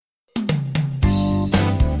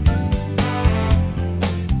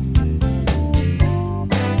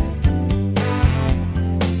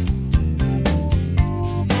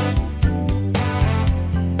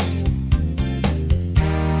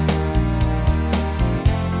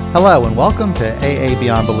Hello and welcome to AA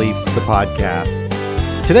Beyond Belief, the podcast.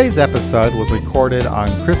 Today's episode was recorded on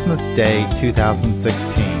Christmas Day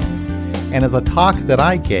 2016 and is a talk that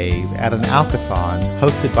I gave at an Alcathon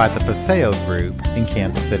hosted by the Paseo Group in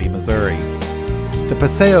Kansas City, Missouri. The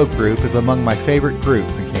Paseo Group is among my favorite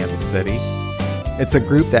groups in Kansas City. It's a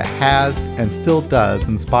group that has and still does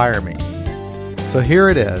inspire me. So here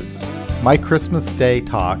it is, my Christmas Day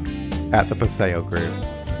talk at the Paseo Group.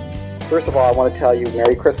 First of all, I want to tell you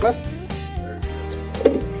Merry Christmas.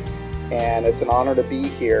 And it's an honor to be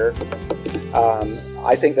here.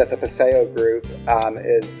 I think that the Paseo Group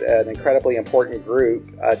is an incredibly important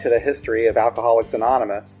group to the history of Alcoholics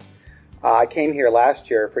Anonymous. I came here last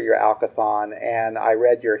year for your Alcathon, and I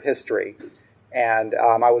read your history. And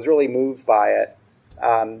I was really moved by it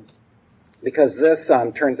because this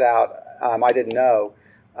turns out, I didn't know,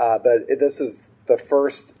 but this is the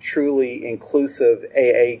first truly inclusive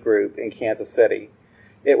AA group in Kansas City.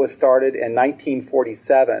 It was started in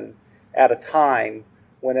 1947 at a time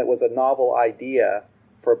when it was a novel idea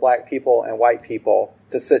for black people and white people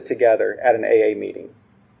to sit together at an AA meeting.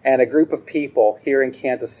 And a group of people here in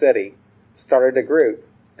Kansas City started a group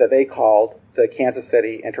that they called the Kansas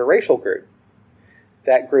City Interracial Group.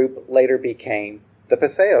 That group later became the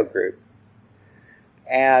Paseo Group.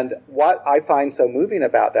 And what I find so moving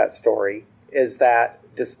about that story is that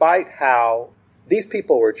despite how these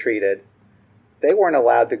people were treated, they weren't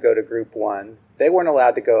allowed to go to group one. They weren't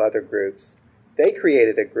allowed to go other groups. They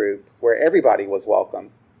created a group where everybody was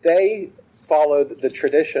welcome. They followed the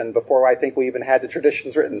tradition before I think we even had the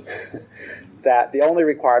traditions written, that the only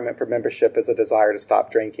requirement for membership is a desire to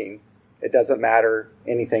stop drinking. It doesn't matter.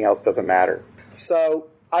 Anything else doesn't matter. So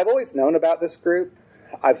I've always known about this group.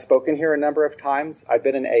 I've spoken here a number of times. I've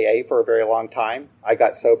been in AA for a very long time. I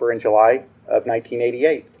got sober in July of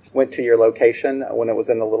 1988. Went to your location when it was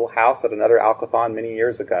in the little house at another Alcathon many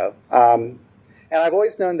years ago. And I've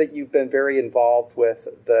always known that you've been very involved with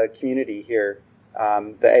the community here,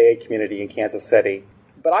 the AA community in Kansas City.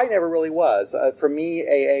 But I never really was. For me,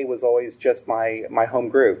 AA was always just my home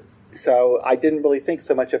group. So I didn't really think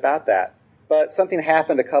so much about that. But something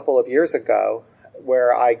happened a couple of years ago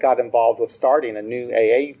where I got involved with starting a new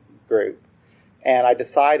AA group. And I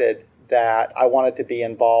decided that I wanted to be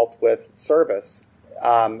involved with service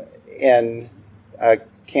in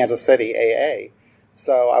Kansas City AA.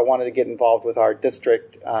 So I wanted to get involved with our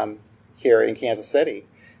district here in Kansas City.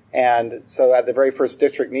 And so at the very first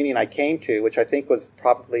district meeting I came to, which I think was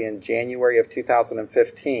probably in January of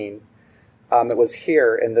 2015, it was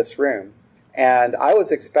here in this room. And I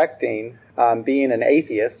was expecting, being an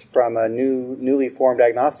atheist from a newly formed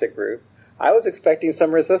agnostic group, I was expecting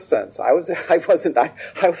some resistance. I was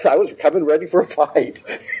coming ready for a fight.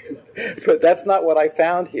 But that's not what I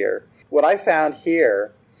found here. What I found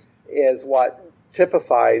here is what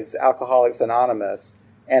typifies Alcoholics Anonymous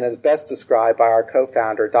and is best described by our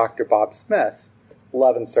co-founder, Dr. Bob Smith,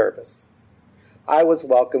 love and service. I was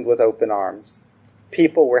welcomed with open arms.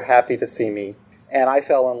 People were happy to see me, and I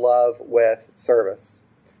fell in love with service.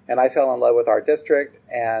 And I fell in love with our district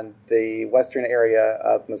and the western area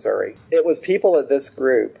of Missouri. It was people at this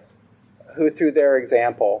group who, through their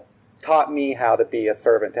example, taught me how to be a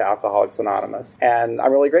servant to Alcoholics Anonymous. And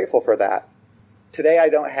I'm really grateful for that. Today I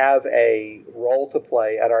don't have a role to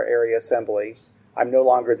play at our area assembly. I'm no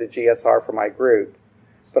longer the GSR for my group,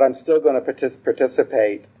 but I'm still going to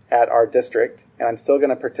participate at our district, and I'm still going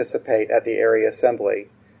to participate at the area assembly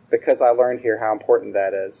because I learned here how important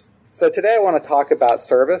that is. So today I want to talk about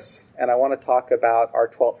service, and I want to talk about our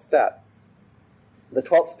 12th step. The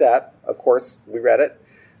 12th step, of course, we read it.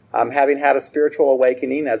 Having had a spiritual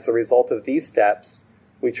awakening as the result of these steps,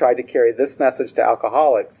 we tried to carry this message to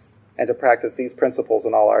alcoholics and to practice these principles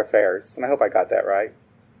in all our affairs. And I hope I got that right.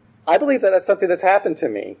 I believe that that's something that's happened to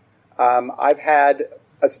me. I've had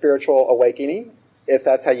a spiritual awakening, if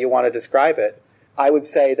that's how you want to describe it. I would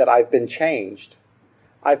say that I've been changed.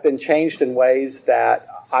 I've been changed in ways that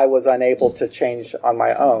I was unable to change on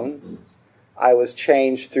my own. I was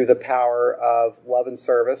changed through the power of love and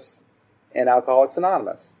service in Alcoholics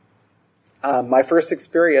Anonymous. My first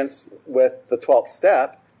experience with the 12th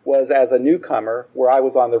step was as a newcomer where I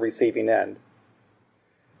was on the receiving end.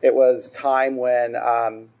 It was time when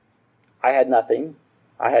I had nothing.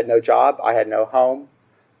 I had no job. I had no home.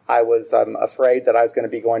 I was afraid that I was going to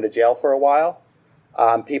be going to jail for a while.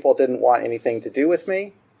 People didn't want anything to do with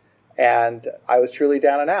me, and I was truly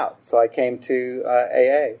down and out. So I came to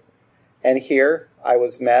AA. And here I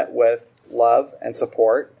was met with love and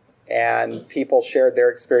support, and people shared their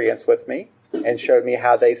experience with me and showed me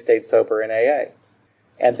how they stayed sober in AA.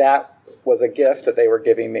 And that was a gift that they were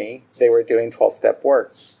giving me. They were doing 12-step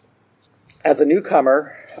work. As a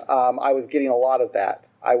newcomer, I was getting a lot of that.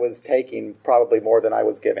 I was taking probably more than I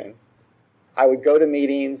was giving. I would go to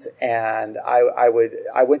meetings, and I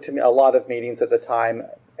went to a lot of meetings at the time.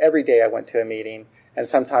 Every day I went to a meeting, and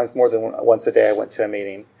sometimes more than once a day I went to a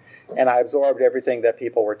meeting. And I absorbed everything that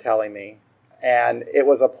people were telling me. And it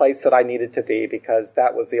was a place that I needed to be because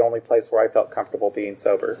that was the only place where I felt comfortable being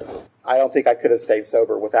sober. I don't think I could have stayed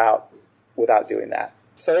sober without doing that.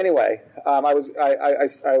 So anyway, I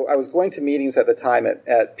was going to meetings at the time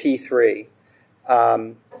at P3.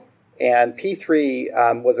 And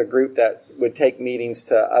P3 was a group that would take meetings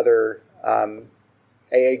to other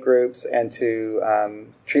AA groups and to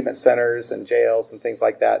treatment centers and jails and things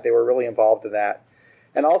like that. They were really involved in that.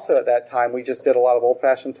 And also at that time, we just did a lot of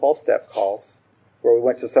old-fashioned 12-step calls where we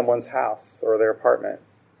went to someone's house or their apartment.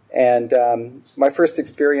 And my first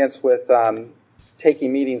experience with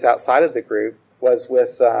taking meetings outside of the group was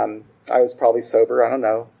with, I was probably sober, I don't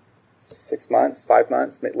know, 6 months, 5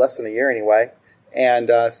 months, less than a year anyway. And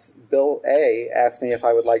Bill A. asked me if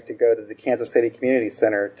I would like to go to the Kansas City Community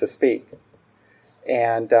Center to speak.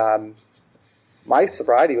 And my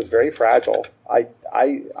sobriety was very fragile. I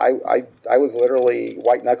was literally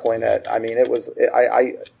white knuckling it. I mean,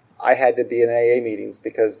 I had to be in AA meetings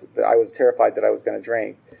because I was terrified that I was going to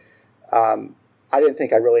drink. I didn't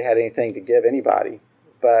think I really had anything to give anybody,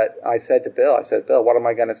 but I said to Bill, Bill, what am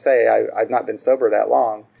I going to say? I've not been sober that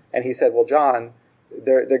long. And he said, well, John,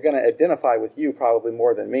 they're going to identify with you probably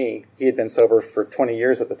more than me. He had been sober for 20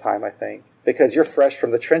 years at the time, I think, because you're fresh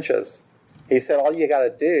from the trenches. He said, all you got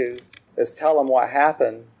to do is tell them what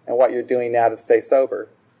happened and what you're doing now to stay sober.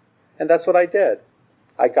 And that's what I did.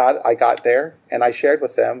 I got there and I shared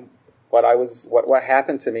with them what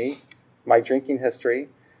happened to me, my drinking history,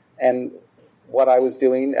 and what I was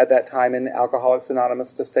doing at that time in Alcoholics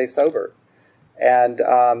Anonymous to stay sober. And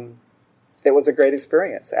it was a great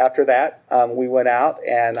experience. After that, we went out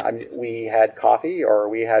and we had coffee or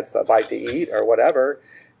we had a bite to eat or whatever,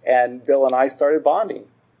 and Bill and I started bonding.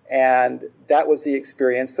 And that was the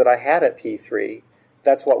experience that I had at P3.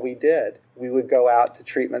 That's what we did. We would go out to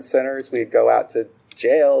treatment centers. We'd go out to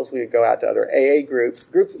jails. We'd go out to other AA groups.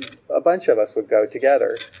 A bunch of us would go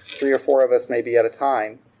together, 3 or 4 of us maybe at a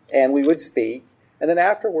time. And we would speak. And then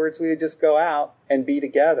afterwards, we would just go out and be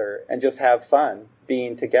together and just have fun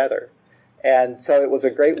being together. And so it was a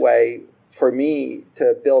great way for me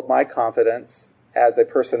to build my confidence as a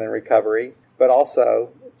person in recovery, but also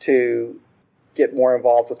to get more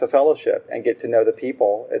involved with the fellowship and get to know the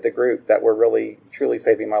people at the group that were really, truly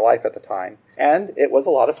saving my life at the time. And it was a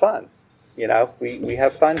lot of fun. You know, we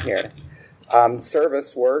have fun here.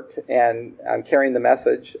 Service work and carrying the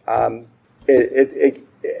message, it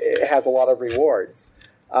has a lot of rewards.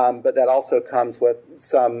 But that also comes with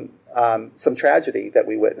some tragedy that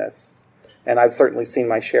we witness. And I've certainly seen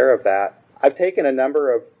my share of that. I've taken a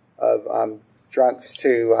number of drunks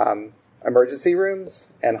to emergency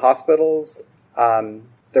rooms and hospitals.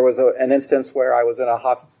 There was an instance where I was in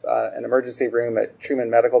an emergency room at Truman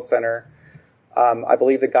Medical Center. I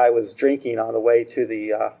believe the guy was drinking on the way to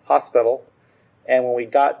the hospital. And when we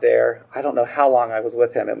got there, I don't know how long I was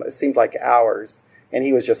with him. It seemed like hours. And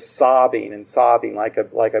he was just sobbing and sobbing like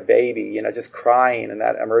a baby, you know, just crying in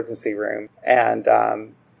that emergency room. And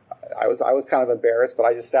I was kind of embarrassed, but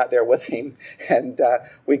I just sat there with him. And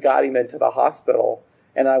we got him into the hospital.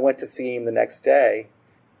 And I went to see him the next day.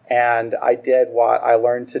 And I did what I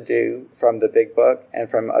learned to do from the Big Book and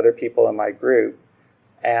from other people in my group.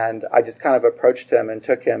 And I just kind of approached him and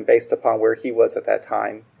took him based upon where he was at that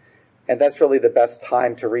time. And that's really the best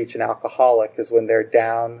time to reach an alcoholic, is when they're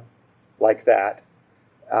down like that.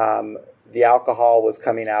 The alcohol was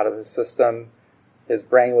coming out of his system. His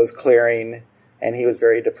brain was clearing, and he was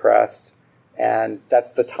very depressed. And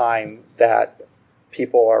that's the time that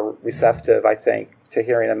people are receptive, I think, to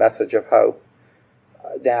hearing a message of hope.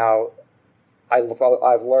 Now,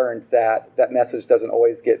 I've learned that message doesn't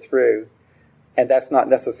always get through, and that's not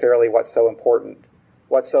necessarily what's so important.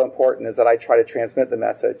 What's so important is that I try to transmit the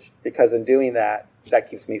message, because in doing that, that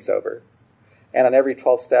keeps me sober. And on every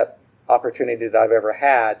 12-step opportunity that I've ever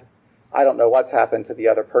had, I don't know what's happened to the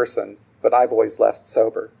other person, but I've always left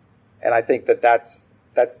sober. And I think that's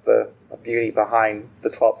the beauty behind the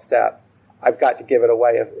 12th step. I've got to give it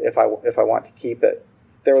away if I want to keep it.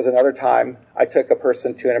 There was another time I took a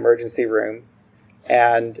person to an emergency room,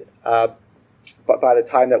 and but by the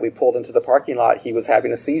time that we pulled into the parking lot, he was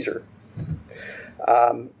having a seizure.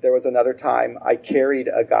 There was another time I carried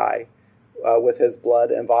a guy with his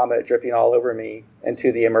blood and vomit dripping all over me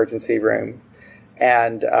into the emergency room,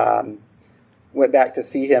 and went back to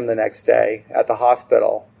see him the next day at the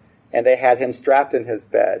hospital, and they had him strapped in his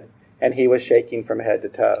bed, and he was shaking from head to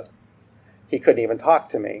toe. He couldn't even talk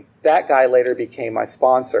to me. That guy later became my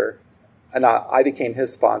sponsor, and I became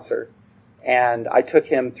his sponsor. And I took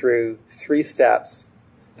him through 3 steps,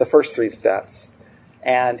 the first 3 steps.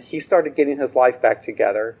 And he started getting his life back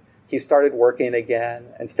together. He started working again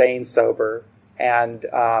and staying sober. But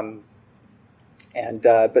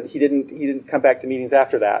he didn't come back to meetings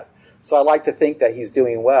after that. So I like to think that he's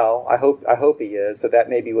doing well. I hope he is, that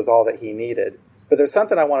maybe was all that he needed. But there's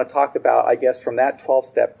something I want to talk about, I guess, from that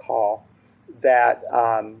 12-step call that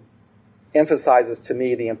emphasizes to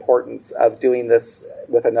me the importance of doing this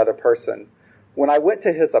with another person. When I went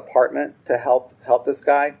to his apartment to help this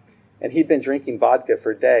guy, and he'd been drinking vodka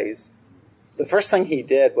for days, the first thing he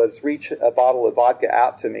did was reach a bottle of vodka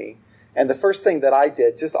out to me. And the first thing that I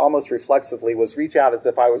did, just almost reflexively, was reach out as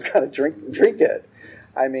if I was going to drink it.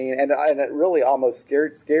 I mean, and it really almost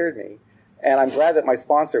scared me. And I'm glad that my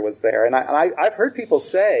sponsor was there. And I've heard people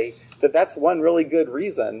say that that's one really good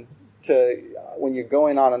reason to, when you're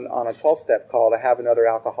going on a 12-step call, to have another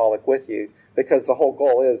alcoholic with you, because the whole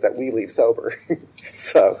goal is that we leave sober.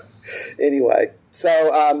 So anyway,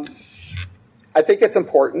 I think it's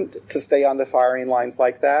important to stay on the firing lines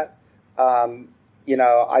like that.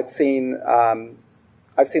 I've seen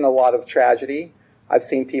a lot of tragedy. I've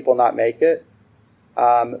seen people not make it.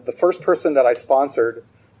 The first person that I sponsored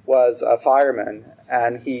was a fireman,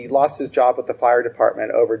 and he lost his job with the fire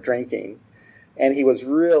department over drinking, and he was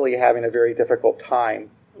really having a very difficult time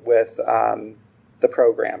with the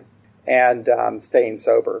program and staying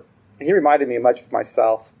sober. And he reminded me much of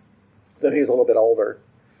myself, though he was a little bit older.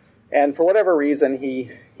 And for whatever reason, he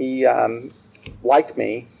liked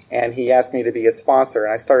me, and he asked me to be his sponsor,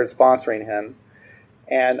 and I started sponsoring him.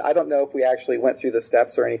 And I don't know if we actually went through the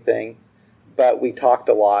steps or anything, but we talked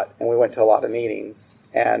a lot, and we went to a lot of meetings.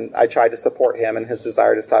 And I tried to support him in his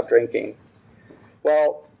desire to stop drinking.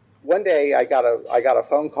 Well, one day I got a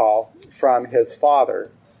phone call from his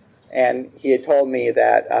father, and he had told me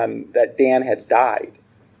that that Dan had died.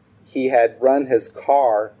 He had run his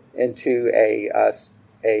car into a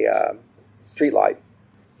street light,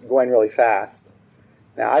 going really fast.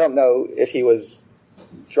 Now, I don't know if he was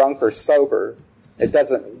drunk or sober. It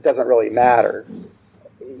doesn't really matter.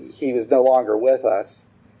 He was no longer with us,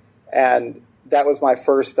 and that was my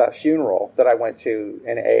first funeral that I went to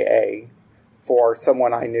in AA for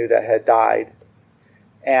someone I knew that had died.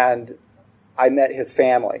 And I met his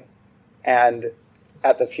family and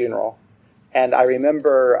at the funeral. And I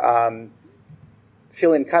remember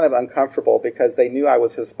feeling kind of uncomfortable because they knew I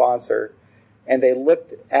was his sponsor, and they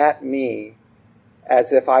looked at me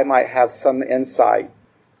as if I might have some insight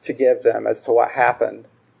to give them as to what happened.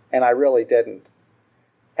 And I really didn't.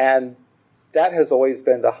 And that has always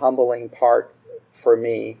been the humbling part for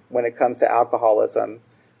me when it comes to alcoholism,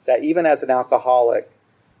 that even as an alcoholic,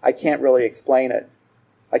 I can't really explain it.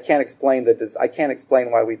 I can't explain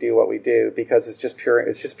why we do what we do, because it's just pure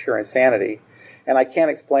insanity. And I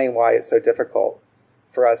can't explain why it's so difficult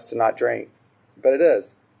for us to not drink, but it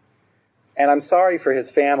is. And I'm sorry for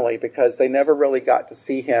his family, because they never really got to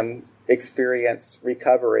see him experience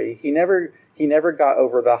recovery. He never got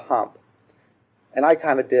over the hump. And I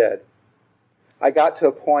kind of did. I got to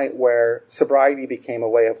a point where sobriety became a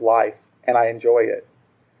way of life, and I enjoyed it.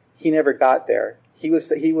 He never got there. He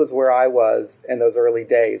was where I was in those early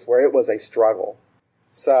days, where it was a struggle.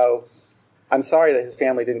 So I'm sorry that his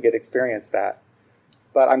family didn't get to experience that.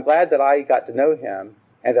 But I'm glad that I got to know him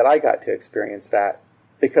and that I got to experience that,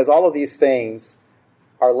 because all of these things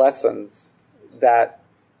are lessons that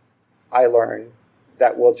I learned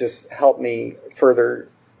that will just help me further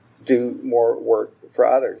do more work for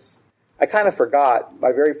others. I kind of forgot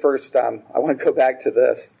my very first, I want to go back to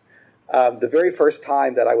this. The very first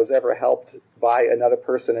time that I was ever helped by another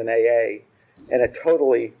person in AA, and it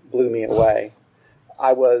totally blew me away.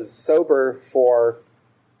 I was sober for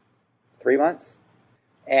 3 months,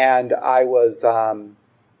 and I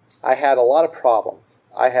had a lot of problems.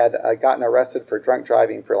 I had gotten arrested for drunk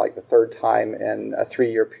driving for like the 3rd time in a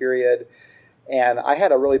 3-year period, and I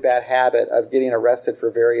had a really bad habit of getting arrested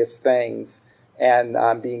for various things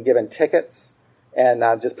and being given tickets and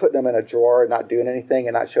just putting them in a drawer and not doing anything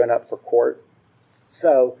and not showing up for court.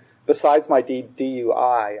 So besides my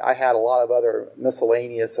DUI, I had a lot of other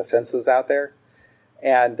miscellaneous offenses out there.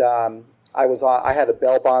 And I had a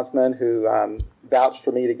bail bondsman who vouched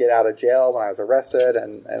for me to get out of jail when I was arrested,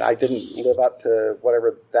 and I didn't live up to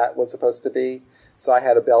whatever that was supposed to be. So I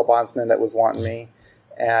had a bail bondsman that was wanting me.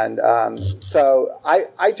 And so I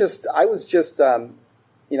was just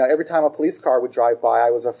every time a police car would drive by, I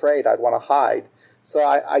was afraid. I'd want to hide. So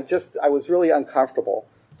I was really uncomfortable.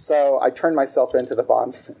 So I turned myself into the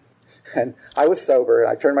bondsman. And I was sober, and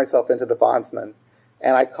I turned myself into the bondsman.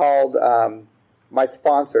 And I called my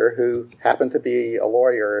sponsor, who happened to be a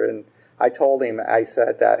lawyer, and I told him, I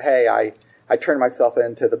said that, hey, I turned myself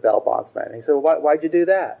into the bail bondsman. And he said, well, why'd you do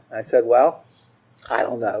that? And I said, well, I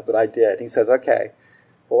don't know, but I did. He says, okay,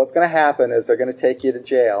 well, what's going to happen is they're going to take you to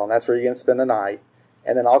jail, and that's where you're going to spend the night,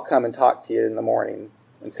 and then I'll come and talk to you in the morning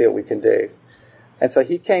and see what we can do. And so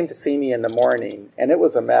he came to see me in the morning, and it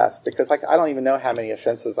was a mess because, like, I don't even know how many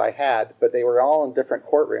offenses I had, but they were all in different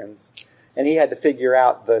courtrooms, and he had to figure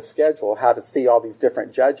out the schedule, how to see all these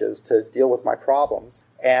different judges to deal with my problems,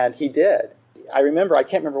 and he did. I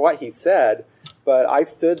can't remember what he said, but I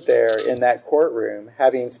stood there in that courtroom,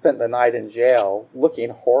 having spent the night in jail,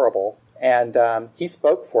 looking horrible, and he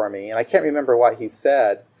spoke for me, and I can't remember what he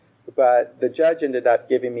said, but the judge ended up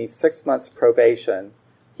giving me 6 months probation.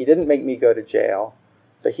 He didn't make me go to jail,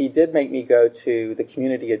 but he did make me go to the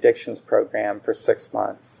community addictions program for 6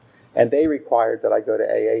 months, and they required that I go to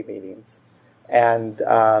AA meetings. And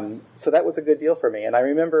so that was a good deal for me. And I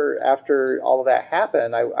remember after all of that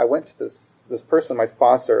happened, I went to this person, my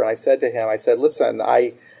sponsor, and I said to him, I said, listen,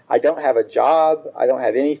 I don't have a job, I don't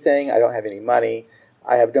have anything, I don't have any money,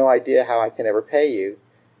 I have no idea how I can ever pay you.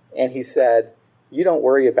 And he said, you don't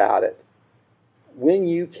worry about it. When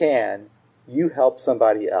you can, you help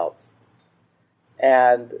somebody else.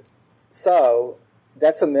 And so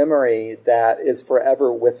that's a memory that is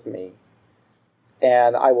forever with me.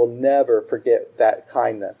 And I will never forget that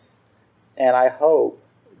kindness. And I hope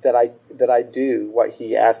that I do what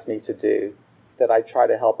he asked me to do, that I try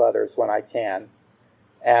to help others when I can.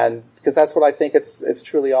 And because that's what I think it's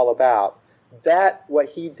truly all about. That, what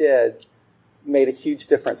he did, made a huge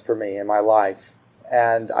difference for me in my life.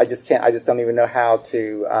 And I just don't even know how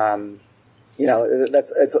to,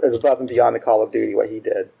 it's above and beyond the call of duty what he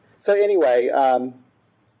did. So anyway,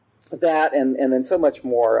 that and then so much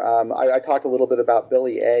more. I talked a little bit about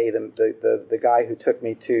Billy A., the guy who took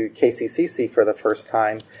me to KCCC for the first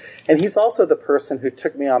time. And he's also the person who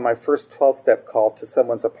took me on my first 12-step call to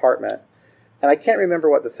someone's apartment. And I can't remember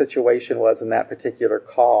what the situation was in that particular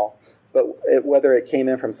call, but whether it came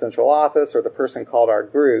in from central office or the person called our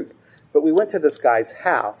group. But we went to this guy's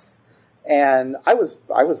house, and I was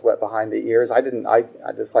wet behind the ears. I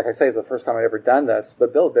just, like I say, it's the first time I'd ever done this,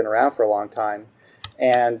 but Bill had been around for a long time.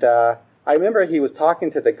 And I remember he was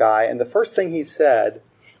talking to the guy, and the first thing he said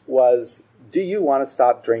was, do you want to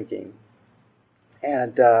stop drinking?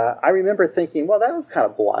 And I remember thinking, well, that was kind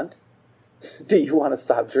of blunt. Do you want to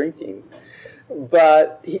stop drinking?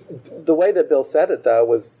 But the way that Bill said it, though,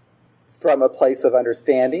 was from a place of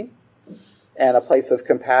understanding and a place of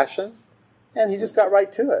compassion, and he just got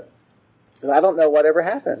right to it. And I don't know whatever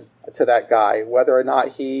happened to that guy, whether or not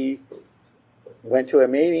he went to a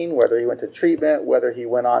meeting, whether he went to treatment, whether he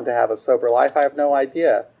went on to have a sober life. I have no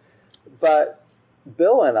idea. But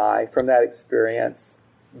Bill and I, from that experience,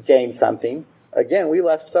 gained something. Again, we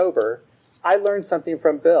left sober. I learned something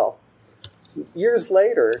from Bill. Years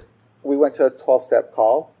later, we went to a 12-step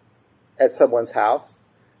call at someone's house,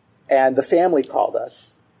 and the family called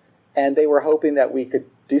us. And they were hoping that we could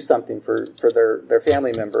do something for their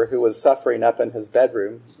family member who was suffering up in his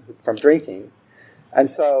bedroom from drinking. And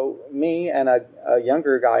so me and a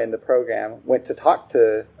younger guy in the program went to talk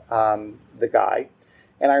to the guy.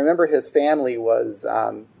 And I remember his family was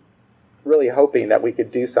really hoping that we could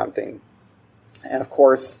do something. And of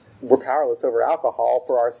course, we're powerless over alcohol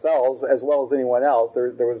for ourselves as well as anyone else.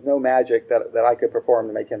 There was no magic that I could perform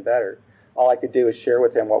to make him better. All I could do is share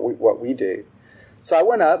with him what we do. So I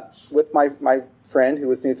went up with my friend who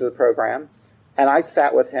was new to the program, and I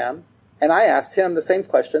sat with him, and I asked him the same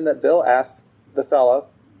question that Bill asked the fellow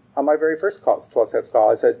on my very first 12-steps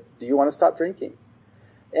call. I said, do you want to stop drinking?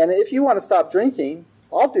 And if you want to stop drinking,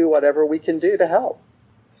 I'll do whatever we can do to help.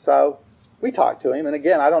 So we talked to him, and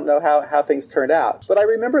again, I don't know how things turned out. But I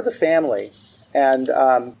remember the family, and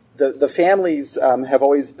the families have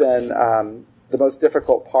always been the most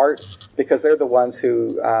difficult part because they're the ones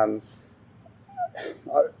who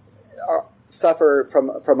suffer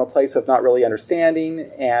from a place of not really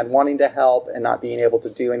understanding and wanting to help and not being able to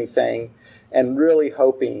do anything, and really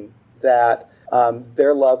hoping that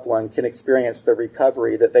their loved one can experience the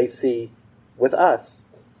recovery that they see with us.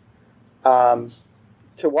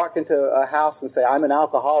 To walk into a house and say, I'm an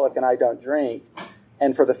alcoholic and I don't drink,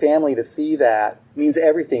 and for the family to see that means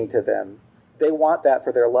everything to them. They want that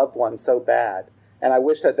for their loved one so bad. And I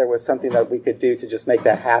wish that there was something that we could do to just make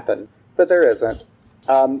that happen. But there isn't.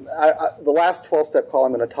 The last 12-step call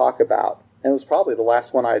I'm going to talk about, and it was probably the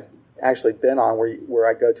last one I'd actually been on where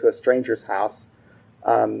I go to a stranger's house,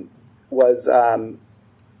 was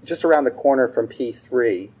just around the corner from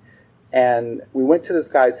P3. And we went to this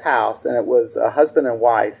guy's house, and it was a husband and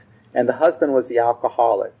wife, and the husband was the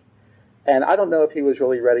alcoholic. And I don't know if he was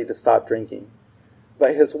really ready to stop drinking,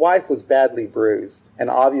 but his wife was badly bruised and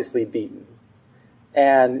obviously beaten.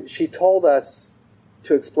 And she told us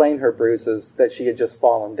to explain her bruises that she had just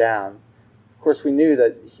fallen down. Of course, we knew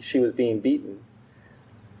that she was being beaten.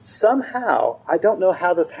 Somehow, I don't know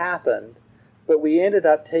how this happened, but we ended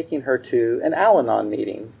up taking her to an Al-Anon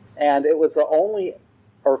meeting. And it was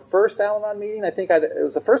our first Al-Anon meeting. It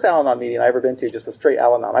was the first Al-Anon meeting I've ever been to, just a straight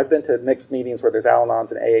Al-Anon. I've been to mixed meetings where there's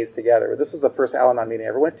Al-Anons and AAs together, but this is the first Al-Anon meeting I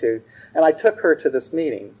ever went to. And I took her to this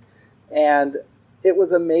meeting. And it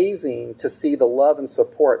was amazing to see the love and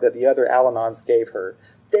support that the other Al-Anons gave her.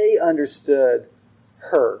 They understood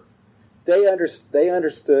her. They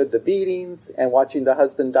understood the beatings and watching the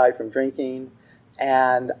husband die from drinking.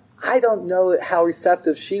 And I don't know how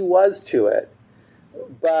receptive she was to it,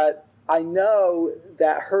 but I know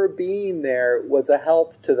that her being there was a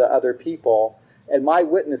help to the other people, and my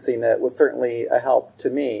witnessing it was certainly a help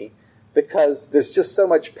to me, because there's just so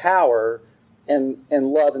much power in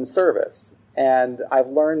love and service. And I've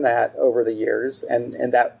learned that over the years, and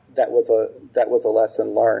that was a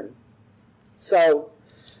lesson learned. So,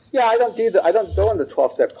 yeah, I don't go into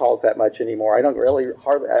 12-step calls that much anymore. I don't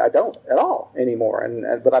at all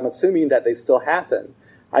anymore. But I'm assuming that they still happen.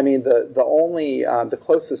 I mean, the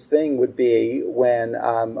closest thing would be when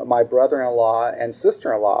my brother-in-law and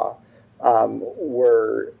sister-in-law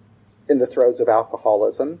were in the throes of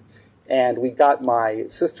alcoholism, and we got my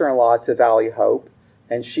sister-in-law to Valley Hope,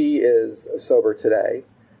 and she is sober today.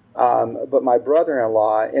 But my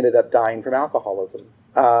brother-in-law ended up dying from alcoholism.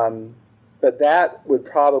 But that would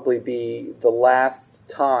probably be the last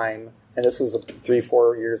time, and this was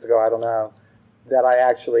 3-4 years ago, I don't know, that I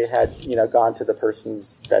actually had, gone to the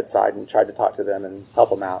person's bedside and tried to talk to them and help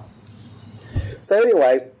them out. So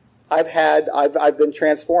anyway, I've been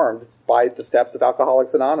transformed by the steps of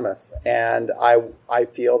Alcoholics Anonymous, and I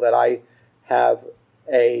feel that I have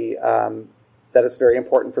that it's very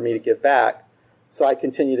important for me to give back. So I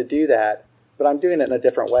continue to do that, but I'm doing it in a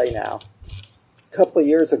different way now. A couple of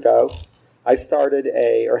years ago, I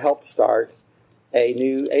helped start a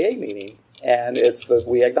new AA meeting, and it's the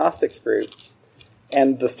We Agnostics group.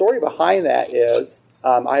 And the story behind that is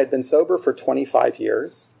I had been sober for 25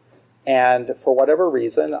 years, and for whatever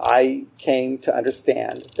reason, I came to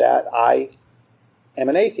understand that I am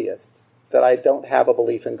an atheist, that I don't have a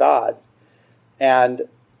belief in God. And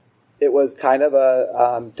it was kind of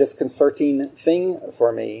a disconcerting thing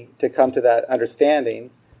for me to come to that understanding,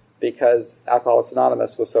 because Alcoholics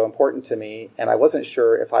Anonymous was so important to me, and I wasn't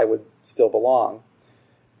sure if I would still belong.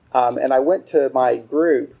 And I went to my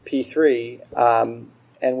group, P3,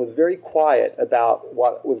 and was very quiet about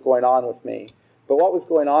what was going on with me. But what was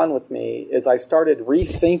going on with me is I started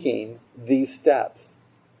rethinking these steps,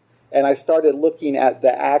 and I started looking at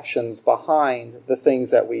the actions behind the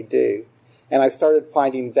things that we do. And I started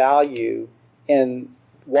finding value in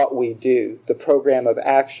what we do, the program of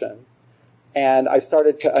action. And I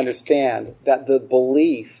started to understand that the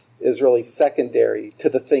belief is really secondary to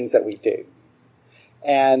the things that we do.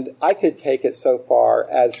 And I could take it so far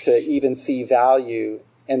as to even see value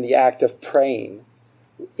in the act of praying,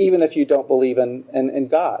 even if you don't believe in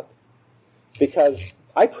God. Because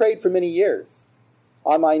I prayed for many years,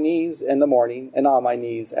 on my knees in the morning and on my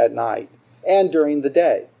knees at night and during the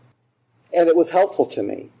day. And it was helpful to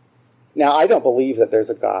me. Now, I don't believe that there's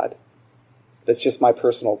a God. That's just my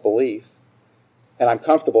personal belief. And I'm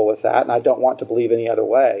comfortable with that, and I don't want to believe any other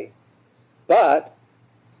way. But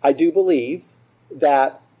I do believe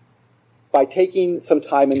that by taking some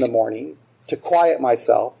time in the morning to quiet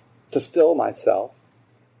myself, to still myself,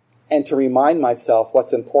 and to remind myself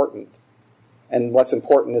what's important, and what's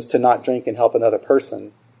important is to not drink and help another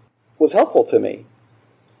person, was helpful to me.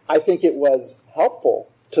 I think it was helpful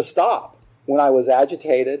to stop when I was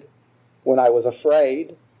agitated, when I was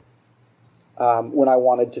afraid, when I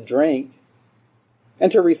wanted to drink,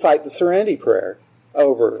 and to recite the Serenity Prayer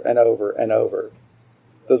over and over and over.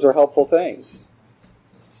 Those are helpful things.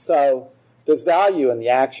 So there's value in the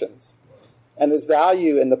actions, and there's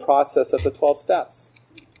value in the process of the 12 steps,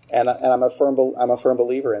 and I'm a firm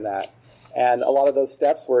believer in that. And a lot of those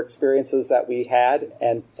steps were experiences that we had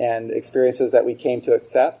and experiences that we came to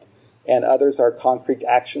accept, and others are concrete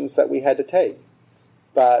actions that we had to take.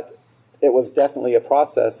 But it was definitely a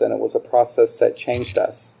process, and it was a process that changed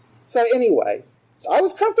us. So anyway, I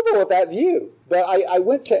was comfortable with that view. But I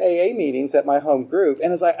went to AA meetings at my home group,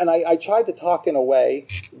 and I tried to talk in a way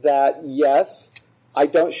that, yes, I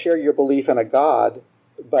don't share your belief in a God,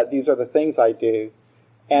 but these are the things I do.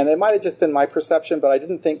 And it might have just been my perception, but I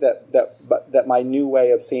didn't think that my new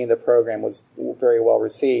way of seeing the program was very well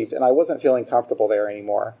received, and I wasn't feeling comfortable there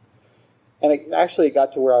anymore. And it actually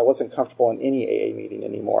got to where I wasn't comfortable in any AA meeting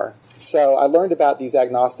anymore. So I learned about these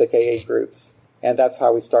agnostic AA groups, and that's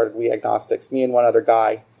how we started We Agnostics. Me and one other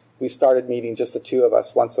guy, we started meeting just the two of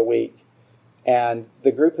us once a week. And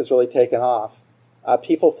the group has really taken off.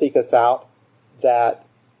 People seek us out that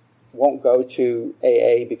won't go to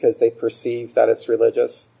AA because they perceive that it's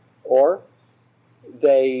religious, or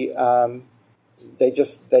they want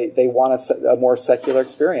a more secular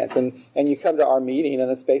experience. And you come to our meeting,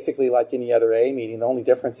 and it's basically like any other AA meeting. The only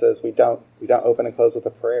difference is we don't open and close with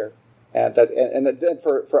a prayer, and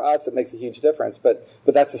for us it makes a huge difference. But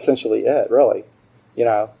that's essentially it, really,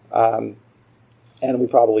 And we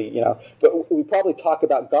probably, but we probably talk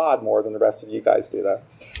about God more than the rest of you guys do, though.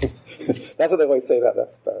 That's what they always say about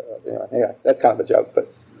this. But anyway, that's kind of a joke.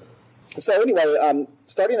 But so anyway,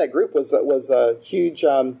 starting that group was a huge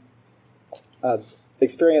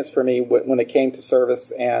experience for me when it came to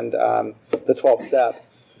service and the 12th step,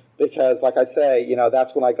 because, like I say,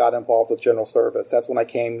 that's when I got involved with general service. That's when I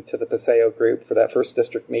came to the Paseo group for that first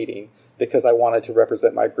district meeting, because I wanted to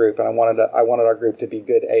represent my group, and I wanted our group to be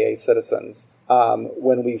good AA citizens.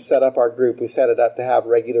 When we set up our group, we set it up to have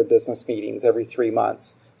regular business meetings every 3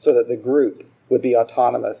 months, so that the group would be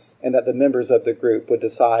autonomous and that the members of the group would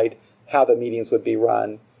decide how the meetings would be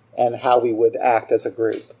run and how we would act as a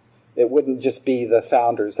group. It wouldn't just be the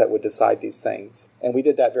founders that would decide these things. And we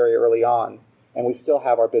did that very early on. And we still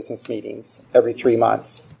have our business meetings every 3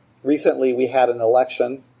 months. Recently, we had an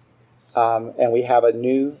election, and we have a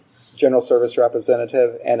new general service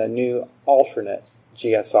representative and a new alternate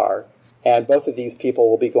GSR. And both of these people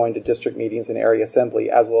will be going to district meetings and area assembly,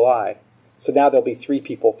 as will I. So now there'll be 3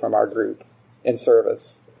 people from our group in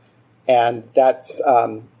service. And that's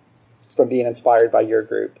from being inspired by your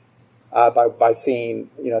group, by seeing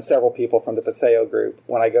several people from the Paseo group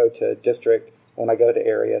when I go to district, when I go to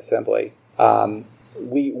area assembly.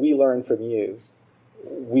 We learn from you.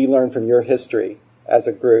 We learn from your history as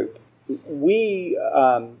a group. We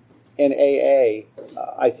in AA,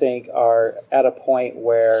 I think, are at a point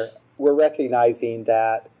where we're recognizing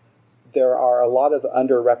that there are a lot of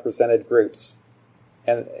underrepresented groups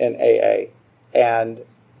in AA. And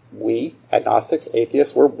we, agnostics,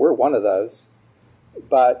 atheists, we're one of those.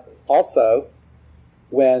 But also,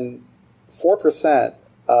 when 4%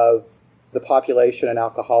 of the population in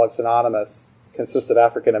Alcoholics Anonymous consists of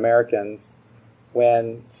African Americans,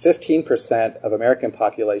 when 15% of American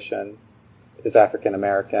population is African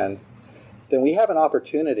American, then we have an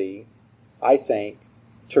opportunity, I think,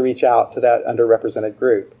 to reach out to that underrepresented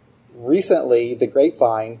group. Recently, the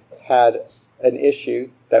Grapevine had an issue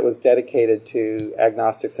that was dedicated to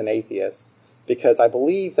agnostics and atheists, because I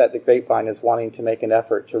believe that the Grapevine is wanting to make an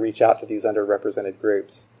effort to reach out to these underrepresented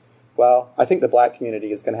groups. Well, I think the Black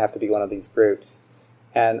community is going to have to be one of these groups.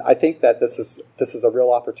 And I think that this is a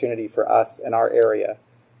real opportunity for us in our area.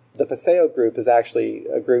 The Paseo group is actually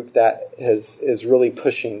a group that is really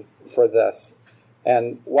pushing for this.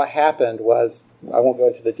 And what happened was, I won't go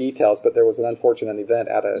into the details, but there was an unfortunate event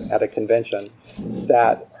at a convention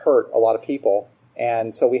that hurt a lot of people.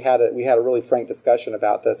 And so we had a really frank discussion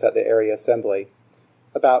about this at the area assembly.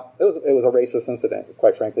 It was a racist incident,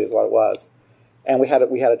 quite frankly, is what it was. And we had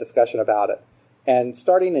a discussion about it. And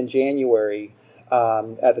starting in January,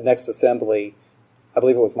 at the next assembly, I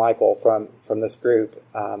believe it was Michael from this group,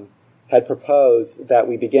 had proposed that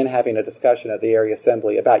we begin having a discussion at the area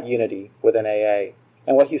assembly about unity within AA.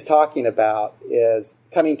 And what he's talking about is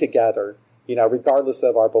coming together, regardless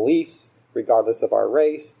of our beliefs, regardless of our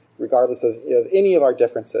race, regardless of any of our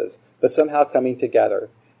differences, but somehow coming together.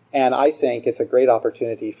 And I think it's a great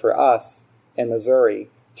opportunity for us in Missouri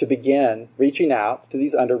to begin reaching out to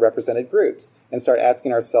these underrepresented groups and start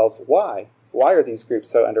asking ourselves, why? Why are these groups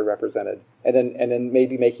so underrepresented? And then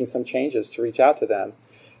maybe making some changes to reach out to them.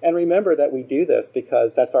 And remember that we do this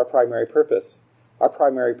because that's our primary purpose. Our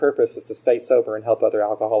primary purpose is to stay sober and help other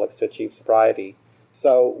alcoholics to achieve sobriety.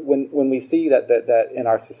 So when we see that in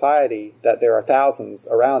our society that there are thousands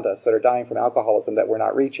around us that are dying from alcoholism that we're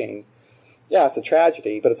not reaching, yeah, it's a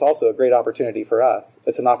tragedy, but it's also a great opportunity for us.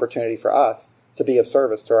 It's an opportunity for us to be of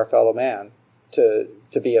service to our fellow man, to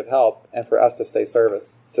be of help, and for us to stay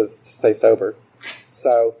sober.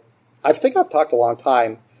 So I think I've talked a long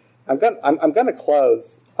time. I'm going to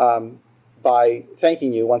close by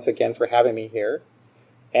thanking you once again for having me here,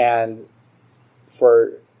 and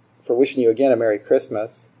for wishing you again a Merry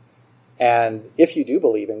Christmas. And if you do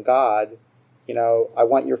believe in God, I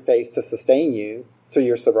want your faith to sustain you through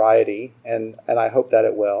your sobriety, and I hope that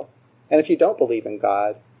it will. And if you don't believe in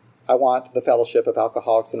God, I want the Fellowship of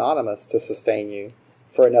Alcoholics Anonymous to sustain you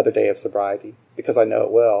for another day of sobriety, because I know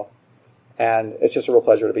it will. And it's just a real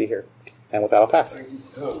pleasure to be here. And with that, I'll pass.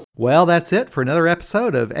 Well, that's it for another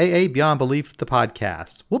episode of AA Beyond Belief, the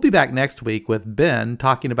podcast. We'll be back next week with Ben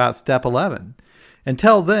talking about Step 11.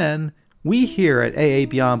 Until then, we here at AA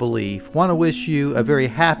Beyond Belief want to wish you a very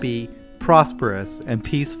happy, prosperous, and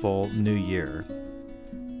peaceful new year.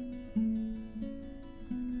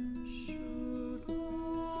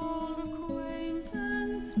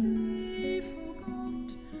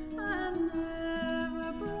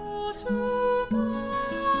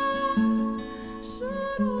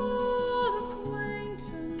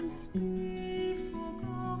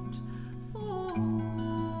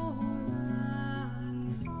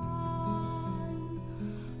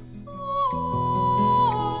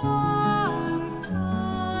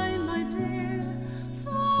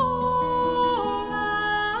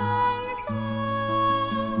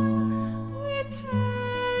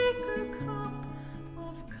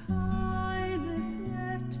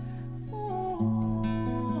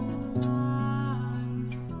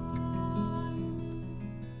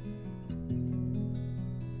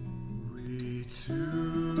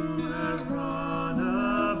 To